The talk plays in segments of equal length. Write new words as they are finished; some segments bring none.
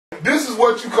is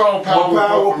what you call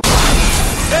power.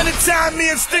 Anytime me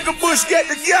and Sticker Bush get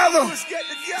together, It's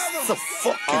a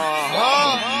fucking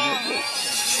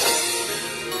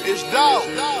It's Dolph.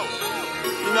 You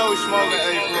know we smoking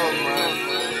A-Club, man.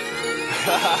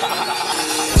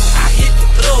 I hit the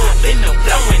club and I'm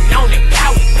blowing on the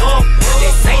couch up.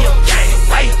 They say I'm gaining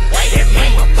weight, that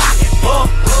mean my pocket full.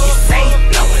 You say you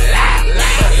blowing loud,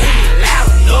 but he ain't loud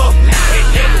enough. That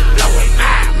nigga blowing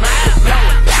mine,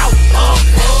 blowing pout up.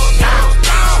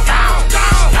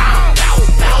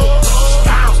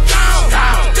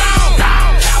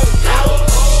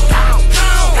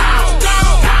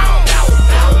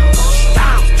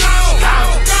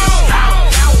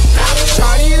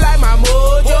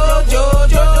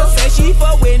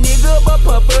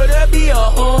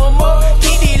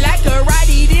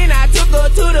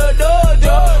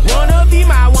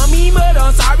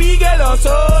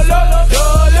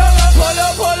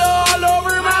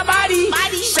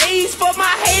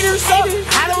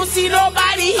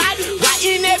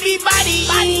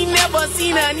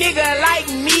 Seen a nigga like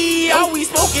me, always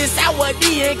smoking sour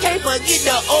D and can't forget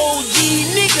the OG.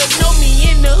 Niggas know me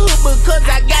in the hood because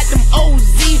I got them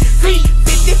OZ.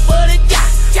 350 for the jock,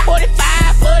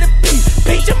 45 for the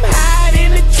peach. I'm high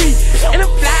in the tree and I'm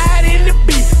flying in the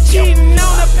beat. Cheating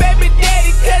on a baby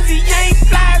daddy cause he ain't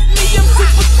fly as me. I'm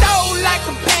super throw like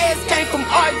a pass came from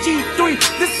RG3.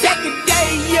 The second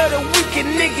day of the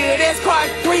weekend, nigga, that's part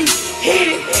 3.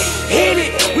 Hit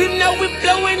it, we know we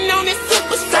blowing on this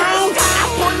super strong. I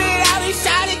pull it out and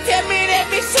shot it, tell me that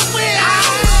bitch super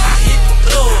loud. I hit the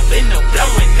club and I'm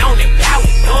blowing on it,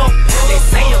 blowing up. They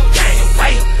say I'm gaining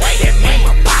weight, that mean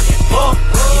my pocket full.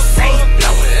 You say you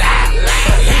blowing loud,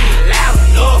 but he ain't loud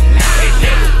enough. That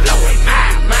nigga blowing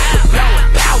mine, blowing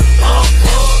pout up.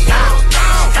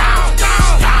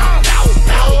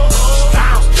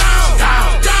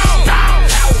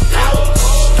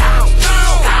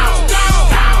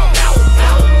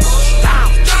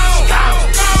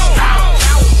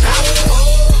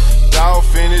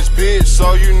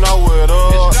 So you know it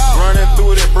up. Running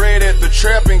through that bread at the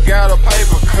trap and got a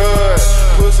paper cut.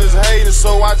 Pussies hating,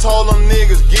 so I told them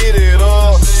niggas get it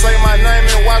up. Say my name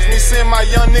and watch me send my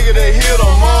young nigga to hit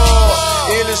them up.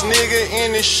 Illest nigga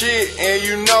in this shit, and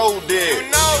you know that.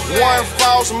 One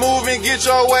false move and get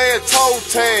your ass toe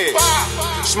tag.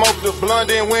 Smoke the blunt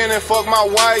and win and fuck my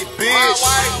white bitch.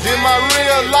 Did my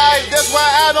real life, that's why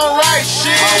I don't write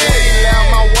shit. My weed loud,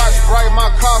 my watch bright,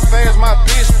 my car fast, my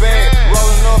bitch bad.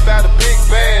 Rolling up out a big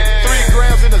bag, 3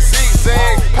 grams in a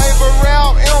zigzag. Paper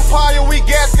route, Empire, we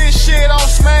got this shit on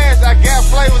smash. I got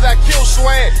flavors, I kill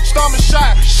swag. Stomach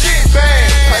shot, shit bad.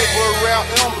 Paper route,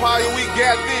 Empire, we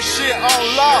got this shit on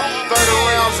lock. 30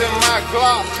 rounds in my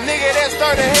Glock, nigga, that's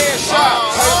 30 headshot.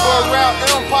 Paper route,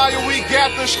 Empire, we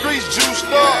got the streets juiced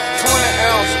up. 20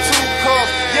 ounce, 2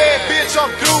 cups, yeah, bitch,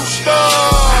 I'm juiced up.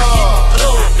 I hit the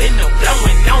club and I'm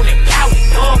blowing on it,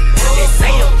 pouting up. They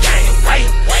say I'm gaining weight,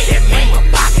 that mean my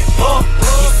pocket full.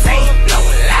 You say you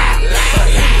blowing loud, but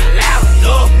he ain't loud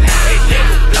enough. That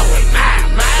nigga blowing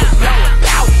mine, blowing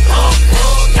pout up.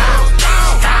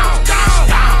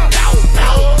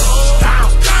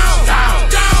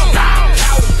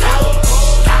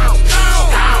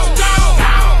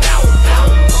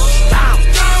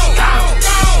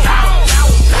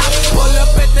 Pull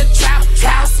up at the trap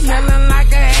house, smelling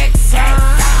like a Exxon.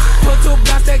 Put 2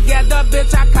 blunts together,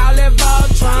 bitch, I call it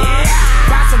Voltron.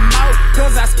 Buy some more,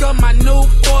 cause I skill my new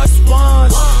Force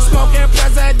Ones. Smoking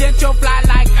presidential, fly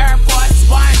like Air Force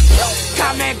One.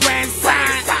 Call me grandson,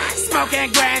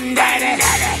 smoking granddaddy.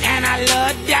 And I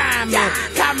love diamond,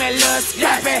 call me Lil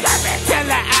Scrappy. Tell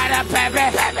her out of Peppy,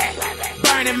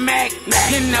 Burning Mac.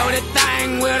 You know the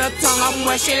thing with a tongue, I'm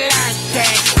where she learned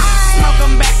that. Smoke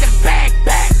 'em back to back,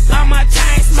 I'm a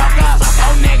chain smoker.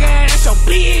 Oh nigga, that's your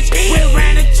bitch. We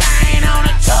ran a chain on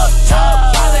a tub.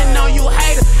 Falling on you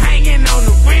haters, hanging on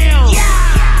the rim.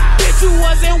 Bitch, you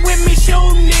wasn't with me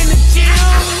shooting in the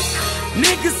gym.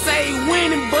 Niggas say he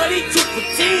winning, but he 2 for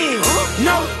 10.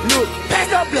 No, look, pass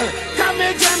the blood.